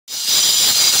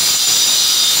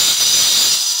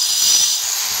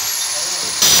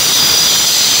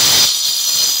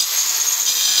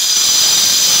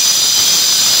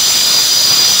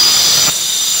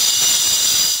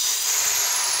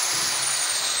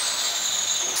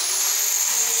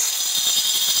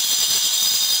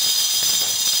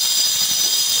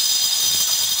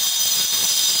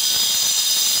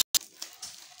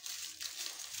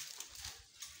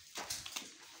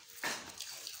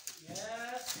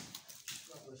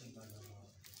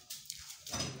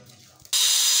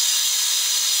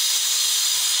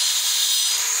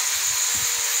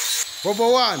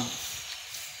Bobo one.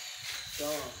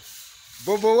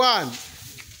 Bobo one.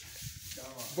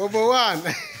 Bobo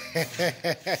one.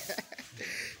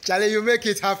 Charlie, you make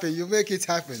it happen. You make it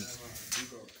happen.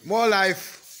 More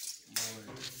life.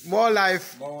 More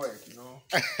life. More work, you know.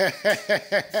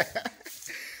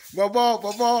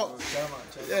 Bobo.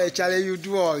 Yeah, Charlie, you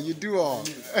do all. You do all.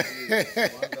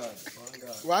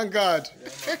 One God.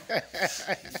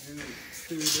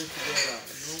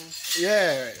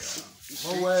 Yeah.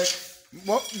 More work.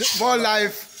 More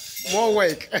life. More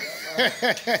work.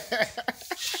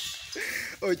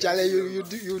 Oh, Charlie, you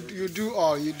do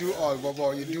all. You do all,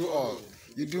 Bobo. You do all.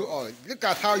 You do all. Look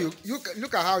at how you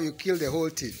kill the whole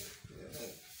thing.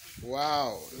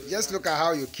 Wow. Just look at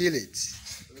how you kill it.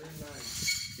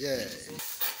 Yeah.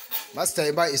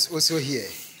 Master Iba is also here.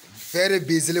 Very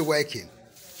busily working.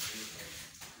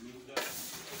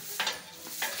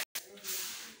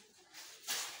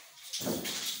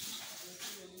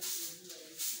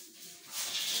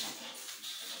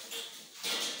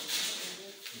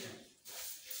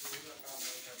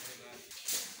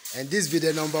 And this be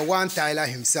the #1 Tyler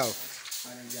himself,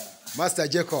 Master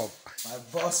Jacob. My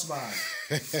boss man.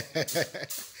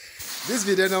 This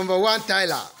be the #1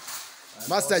 Tyler,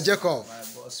 Master Jacob. My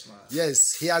boss man.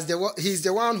 Yes, he's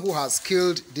the one who has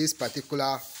killed this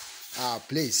particular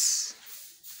place.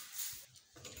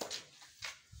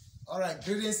 All right,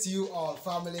 greetings to you all,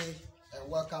 family,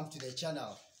 and welcome to the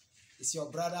channel. It's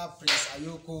your brother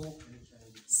Princeayoko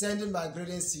sending my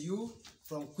greetings to you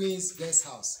from Queen's Guest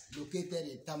House, located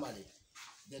in Tamale,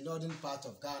 the northern part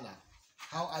of Ghana.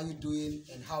 How are you doing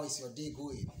and how is your day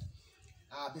going?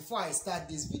 Before I start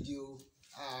this video,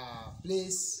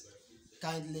 please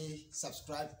kindly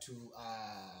subscribe to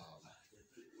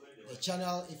the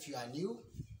channel if you are new.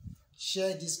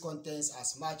 Share these contents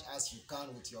as much as you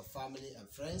can with your family and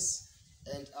friends,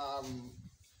 and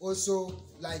also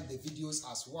like the videos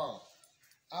as well.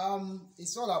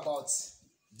 It's all about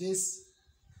this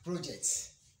project,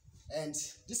 and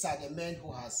these are the men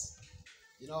who has,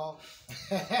 you know,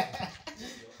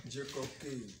 Jacob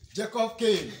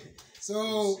came.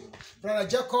 So brother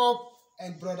Jacob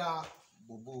and brother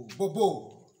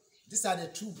Bobo, these are the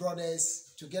two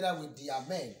brothers together with their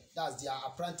men, that's their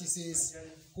apprentices,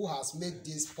 who has made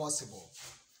this possible.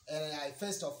 And I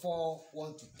first of all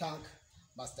want to thank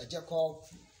Master Jacob,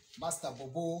 Master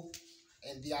Bobo,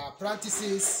 and their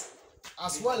apprentices,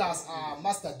 as well as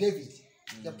Master David,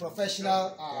 the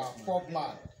professional pop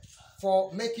man,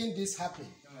 for making this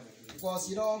happen. Because,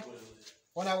 you know,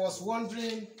 when I was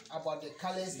wondering about the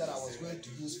colors that I was going to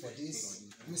use for this,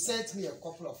 you sent me a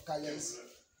couple of colors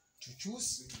to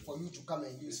choose for you to come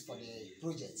and use for the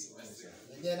project.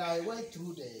 And then I went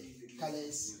through the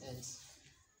colors, and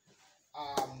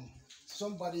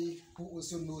somebody who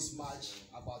also knows much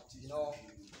about, you know,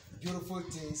 beautiful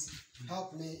things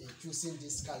helped me in choosing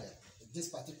this color, this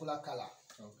particular color.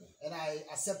 Okay. And I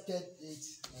accepted it,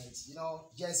 and, you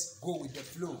know, just go with the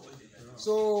flow.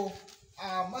 So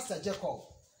Master Jacob,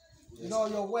 you know,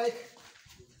 your work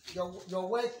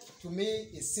to me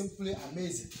is simply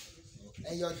amazing,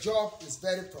 and your job is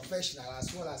very professional,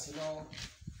 as well as, you know,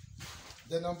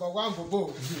 the #1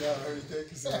 Bobo.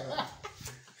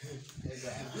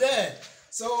 Yeah.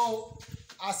 So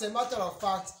as a matter of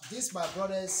fact, this my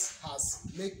brothers has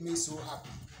made me so happy,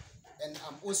 and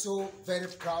I'm also very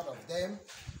proud of them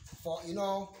for, you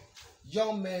know,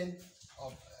 young men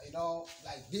of, you know,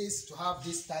 like this to have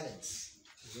these talents.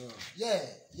 Yeah.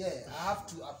 I have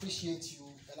to appreciate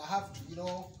you, and I have to, you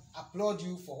know, applaud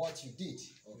you for what you did.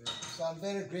 So I'm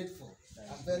very grateful.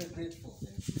 I'm very grateful.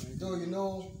 Though, you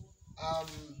know,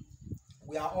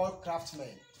 we are all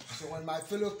craftsmen. So when my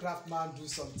fellow craftsman do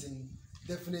something,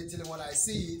 definitely when I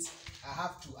see it, I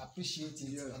have to appreciate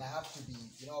it, and I have to be,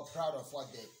 you know, proud of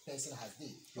what the person has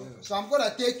did. So I'm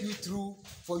gonna take you through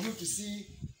for you to see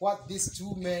what these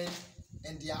two men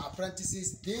and their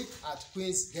apprentices did at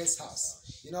Queen's Guest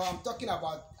House. You know, I'm talking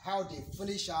about how they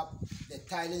finish up the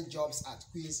tiling jobs at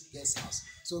Queen's Guest House.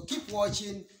 So keep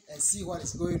watching and see what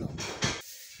is going on.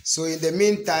 So in the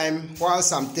meantime,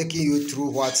 whilst I'm taking you through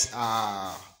what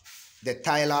the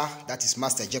tiler, that is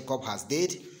Master Jacob, has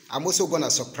did, I'm also going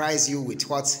to surprise you with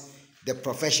what the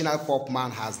professional pop man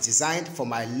has designed for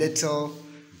my little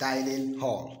dining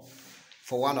hall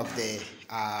for one of the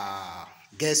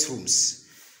guest rooms.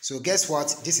 So guess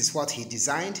what? This is what he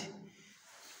designed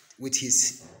with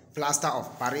his plaster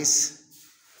of Paris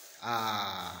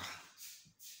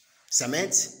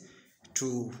cement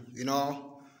to, you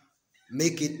know,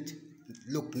 make it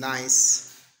look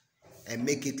nice and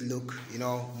make it look, you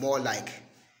know, more like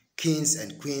kings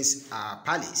and queens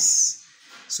palace.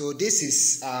 So this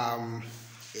is a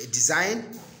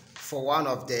design for one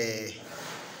of the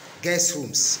guest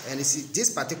rooms, and you see this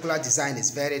particular design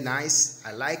is very nice.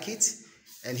 I like it,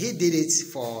 and he did it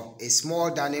for a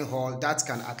small dining hall that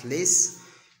can at least,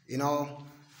 you know,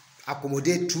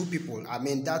 accommodate 2 people. I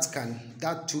mean,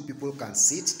 that 2 people can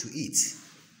sit to eat.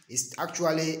 It's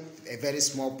actually a very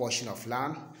small portion of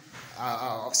land,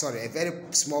 a very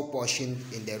small portion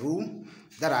in the room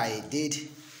that I did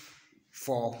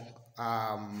for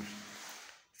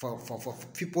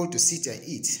people to sit and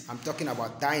eat. I'm talking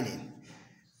about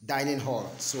dining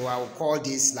hall. So I will call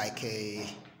this like a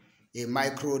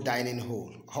micro dining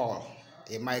hall,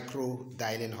 a micro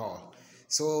dining hall.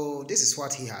 So this is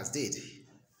what he has did,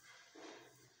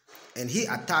 and he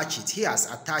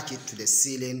has attached it to the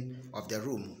ceiling of the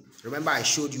room. Remember, I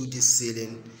showed you this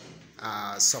ceiling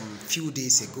some few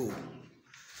days ago.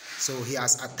 So he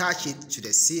has attached it to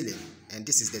the ceiling, and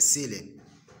this is the ceiling.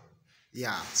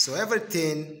 Yeah, so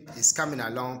everything is coming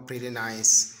along pretty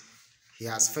nice. He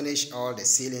has finished all the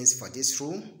ceilings for this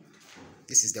room.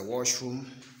 This is the washroom.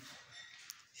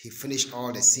 He finished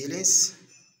all the ceilings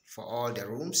for all the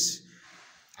rooms.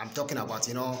 I'm talking about,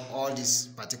 you know, all these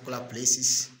particular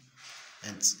places.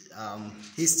 And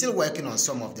he's still working on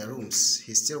some of the rooms.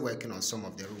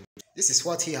 This is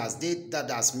what he has did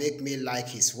that has made me like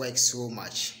his work so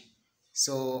much.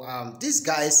 So these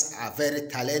guys are very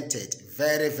talented,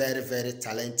 very, very, very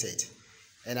talented.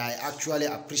 And I actually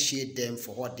appreciate them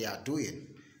for what they are doing.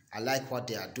 I like what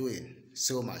they are doing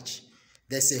so much.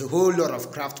 There's a whole lot of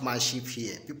craftsmanship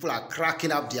here. People are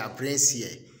cracking up their brains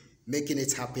here, making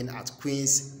it happen at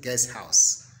Queen's Guest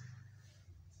House.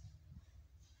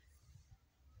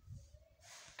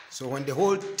 So when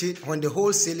all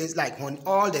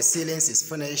the ceilings is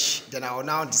finished, then I will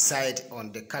now decide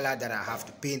on the color that I have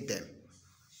to paint them.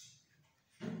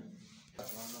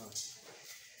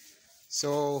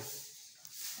 So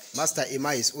Master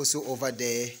Emma is also over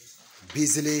there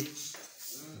busily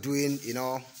doing, you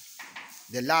know,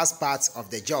 the last part of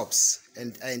the jobs,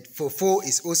 and Fofo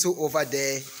is also over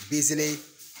there busily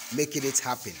making it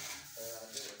happen.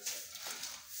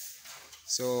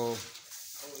 So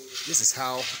this is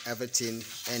how everything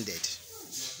ended.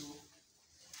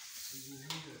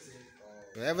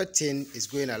 So everything is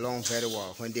going along very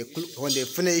well. When they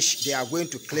finish, they are going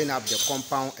to clean up the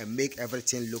compound and make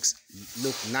everything look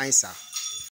nicer.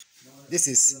 This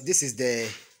is the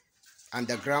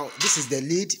underground. This is the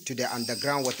lead to the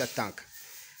underground water tank.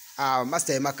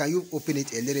 Master Emma, can you open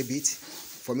it a little bit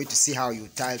for me to see how you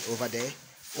tiled over there?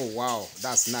 Oh wow,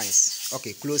 that's nice.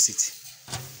 Okay, close it.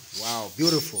 Wow,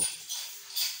 beautiful,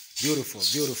 beautiful,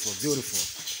 beautiful,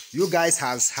 beautiful. You guys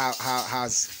has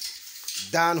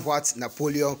done what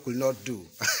Napoleon could not do.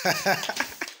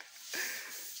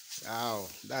 Wow,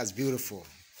 that's beautiful.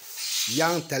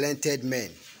 Young talented men,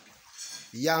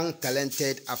 young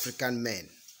talented African men,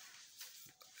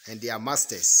 and they are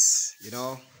masters, you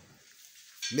know,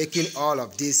 making all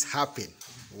of this happen.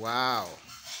 Wow,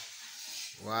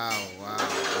 wow, wow,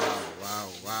 wow, wow,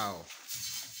 wow.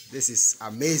 This is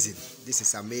amazing. This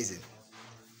is amazing.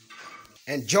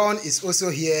 And John is also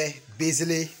here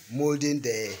busily molding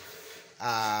the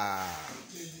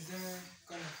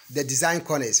design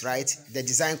corners, right? The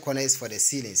design corners for the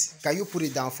ceilings. Can you put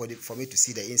it down for me to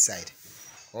see the inside?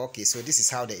 Okay, so this is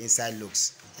how the inside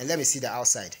looks. And let me see the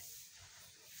outside.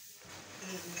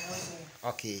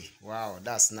 Okay, wow,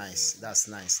 that's nice. That's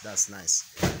nice. That's nice.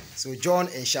 So John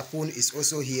and Shapun is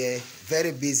also here,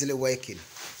 very busily working.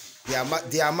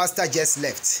 Their master just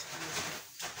left.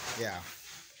 Yeah.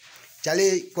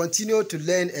 Charlie, continue to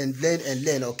learn and learn and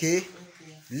learn, okay?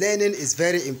 Learning is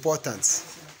very important,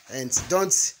 and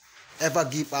don't ever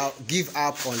give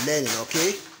up on learning,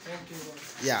 okay? Thank you.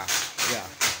 Yeah, yeah.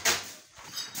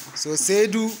 So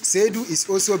Sedu is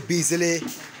also busily,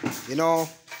 you know,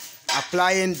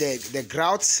 applying the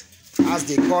grout, as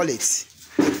they call it.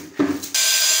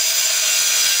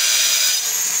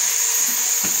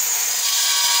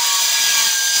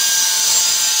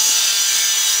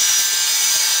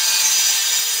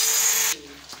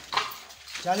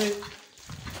 Charlie,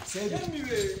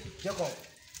 Jacob,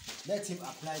 let him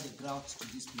apply the grout to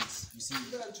this place. You see,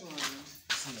 let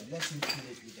him fill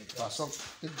it with the grout.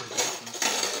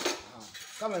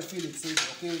 Come and fill it, see,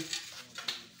 okay?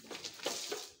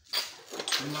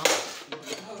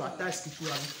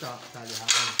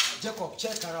 Jacob,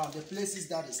 check around the places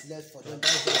that is left for them.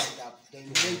 Then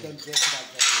you make them dress it up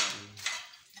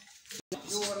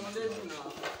very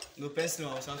well. No person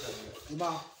or something.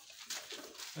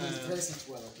 Please dress it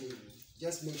well, okay?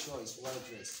 Just make sure it's well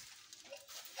dressed.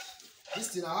 This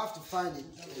thing, I have to find it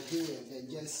again and then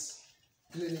just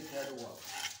clean it very well.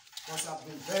 Because I've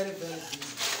been very, very busy.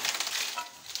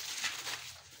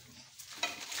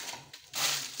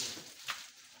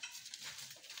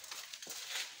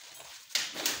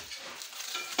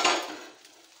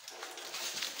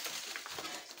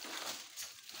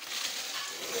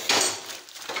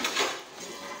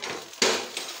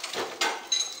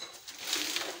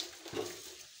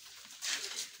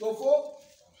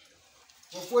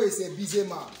 Fofo is a busy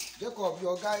man. Jacob,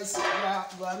 your guys,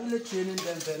 you are really training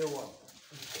them very well.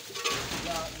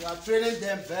 You are training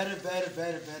them very, very,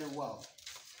 very, very well.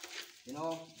 You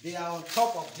know, they are on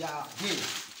top of their game.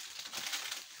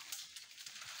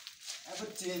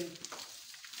 Everything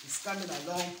is coming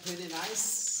along pretty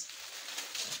nice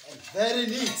and very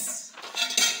neat.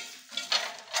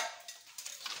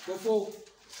 Fofo,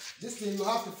 this thing you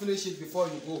have to finish it before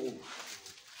you go home.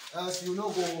 Else you will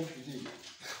not go home today.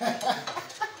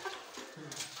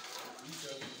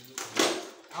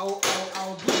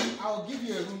 I'll give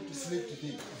you a room to sleep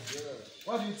today. Yeah.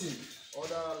 What do you think?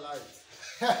 Order light.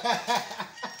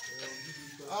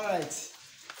 All right.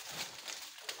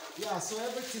 Yeah, so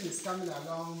everything is coming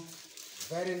along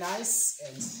very nice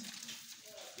and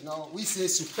you know we say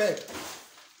superb.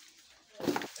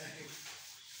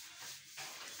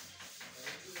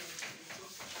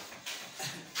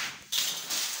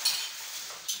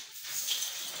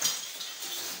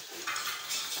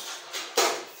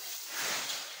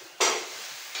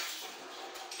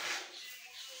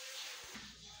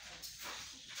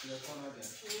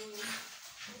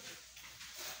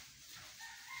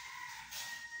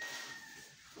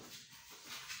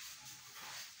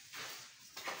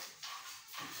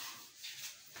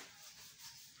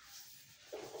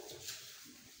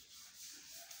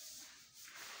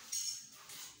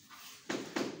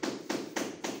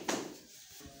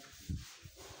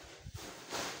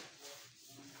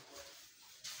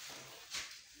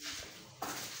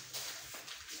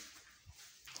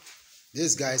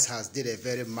 These guys has did a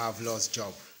very marvelous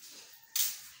job.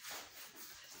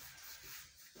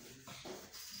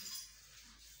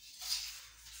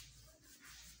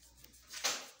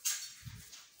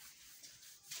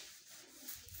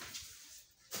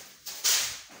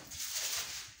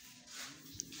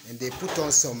 And they put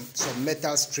on some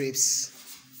metal strips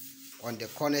on the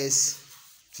corners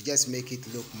to just make it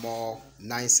look more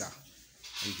nicer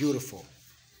and beautiful.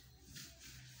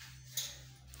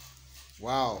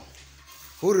 Wow.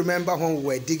 Who remember when we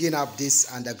were digging up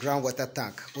this underground water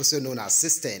tank, also known as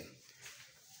cistern?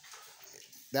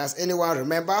 Does anyone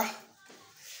remember?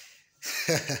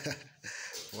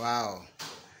 Wow.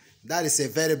 That is a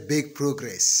very big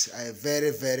progress. A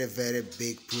very, very, very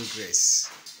big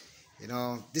progress. You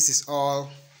know, this is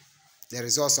all the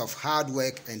results of hard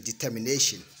work and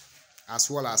determination,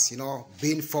 as well as, you know,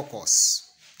 being focused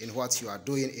in what you are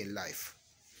doing in life.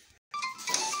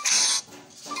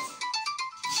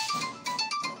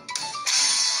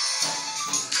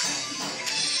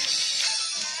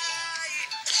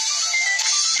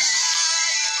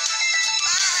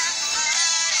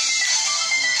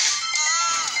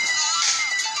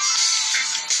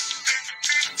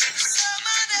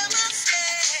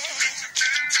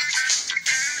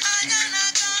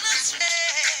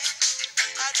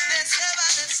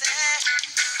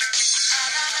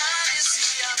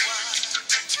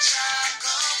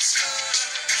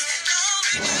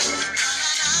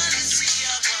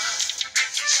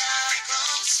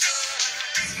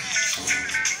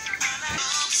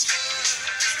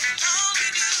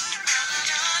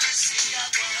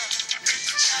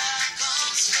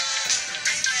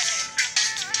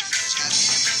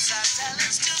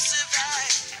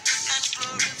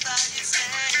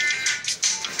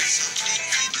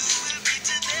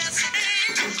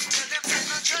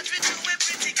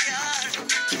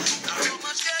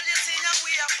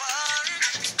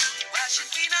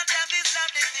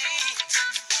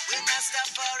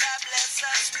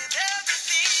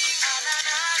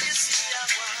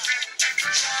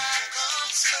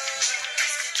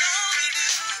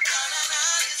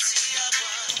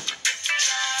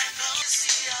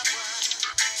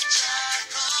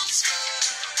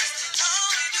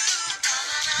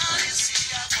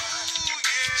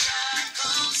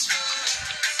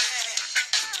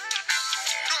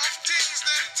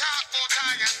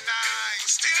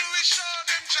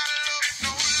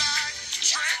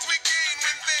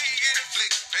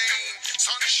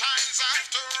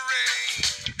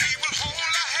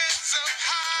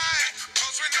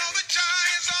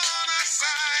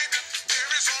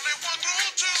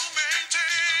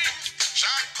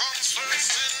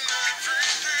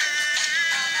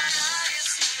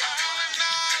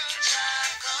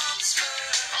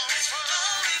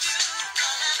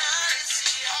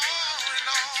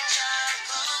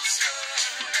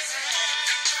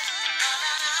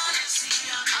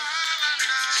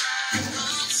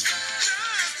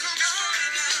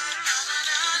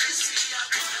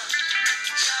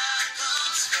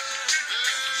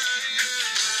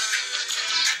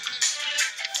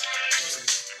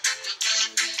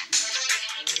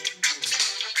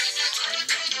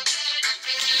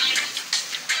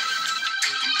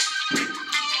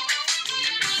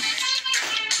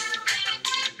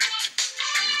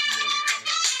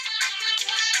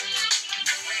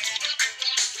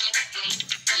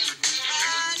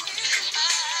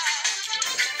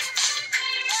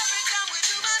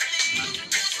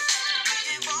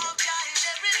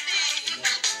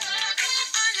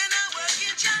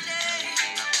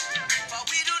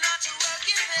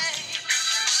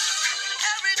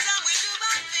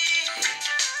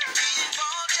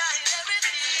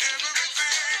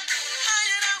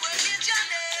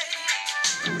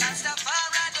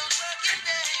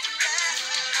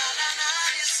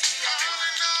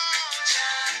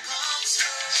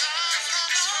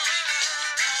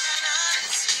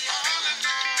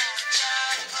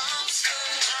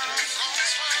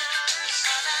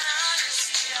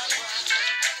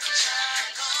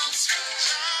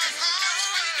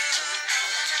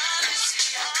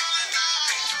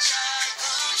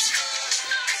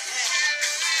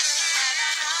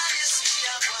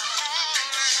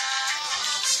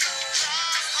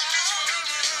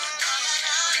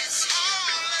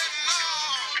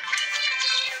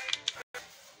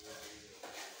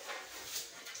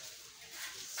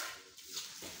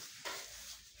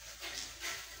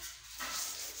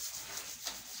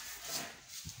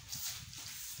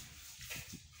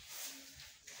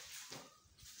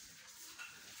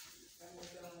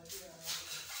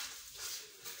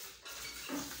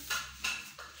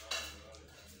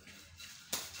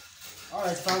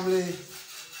 Alright, family,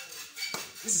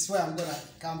 this is where I'm gonna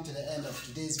come to the end of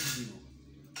today's video.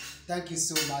 Thank you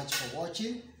so much for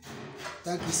watching.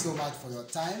 Thank you so much for your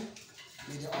time.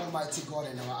 May the Almighty God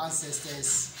and our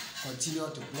ancestors continue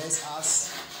to bless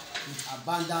us with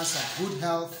abundance of good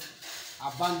health,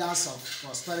 abundance of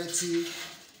prosperity,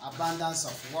 abundance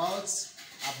of wealth,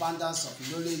 abundance of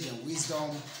knowledge and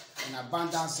wisdom, and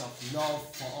abundance of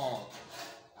love for all.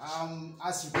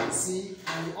 As you can see,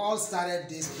 when we all started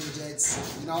this project,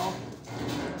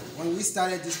 when we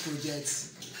started this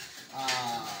project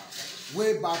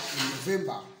way back in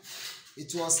November,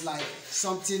 it was like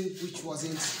something which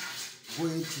wasn't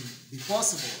going to be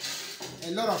possible.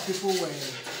 A lot of people were,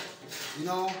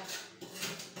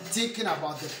 thinking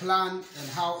about the plan and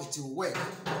how it will work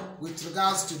with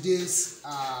regards to this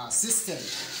system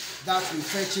that we're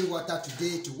fetching water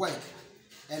today to work.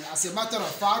 And as a matter of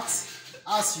fact,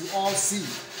 as you all see,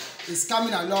 it's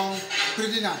coming along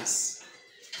pretty nice.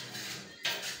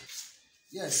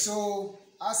 Yes, so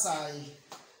as I'm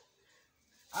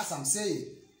saying,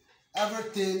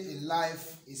 everything in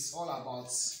life is all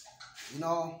about,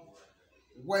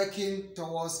 working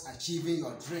towards achieving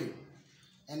your dream.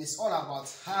 And it's all about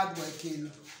hard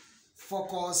working,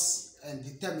 focus, and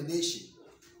determination.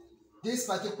 This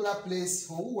particular place,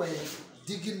 when we were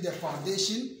digging the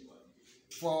foundation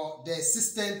for the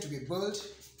system to be built,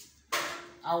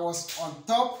 I was on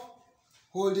top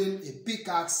holding a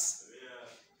pickaxe,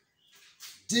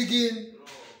 digging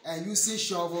and using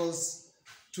shovels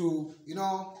to,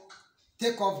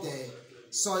 take off the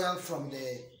soil from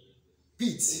the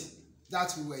pit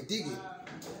that we were digging.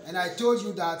 And I told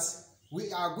you that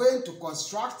we are going to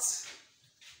construct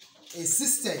a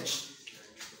system,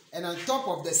 and on top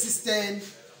of the system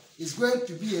is going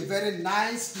to be a very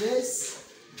nice place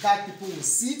that people will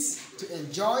sit to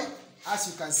enjoy. As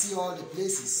you can see all the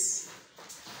places,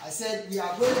 I said we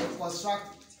are going to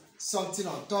construct something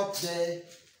on top there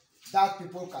that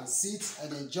people can sit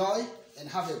and enjoy and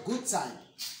have a good time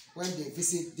when they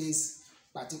visit this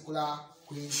particular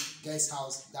Queen's guest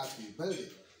house that we're building.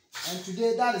 And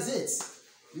today that is it.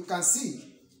 You can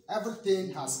see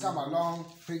everything has come along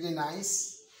pretty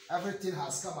nice. Everything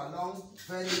has come along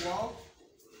very well.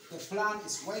 The plan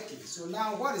is working. So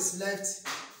now what is left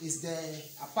is the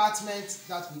apartment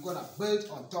that we're gonna build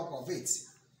on top of it,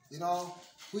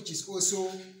 which is also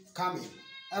coming.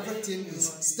 Everything is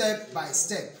step by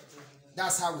step.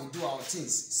 That's how we do our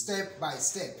things, step by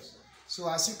step. So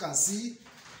as you can see,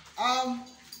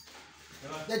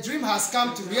 the dream has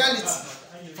come to reality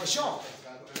for sure.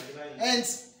 And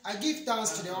I give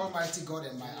thanks to the Almighty God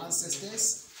and my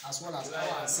ancestors, as well as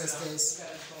our ancestors,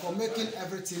 for making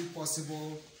everything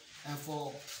possible and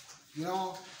for,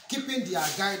 keeping their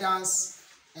guidance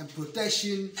and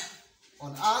protection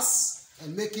on us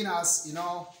and making us,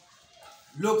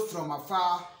 look from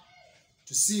afar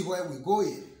to see where we're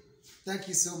going. Thank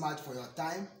you so much for your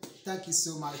time. Thank you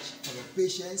so much for your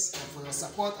patience and for your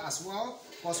support as well.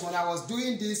 Because when I was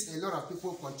doing this, a lot of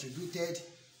people contributed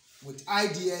with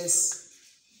ideas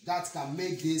that can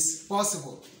make this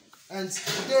possible. And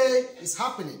today it's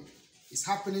happening. It's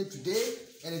happening today,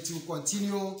 and it will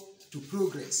continue to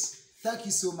progress. Thank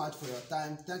you so much for your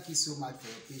time. Thank you so much for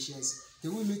your patience.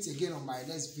 Till we meet again on my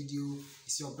next video,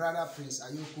 it's your brother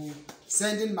Princeayoko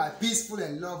sending my peaceful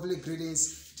and lovely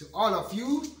greetings to all of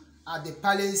you at the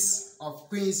Palace of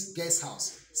Queen's Guest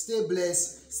House. Stay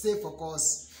blessed, stay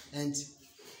focused, and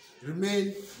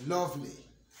remain lovely.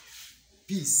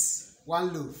 Peace.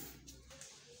 One love.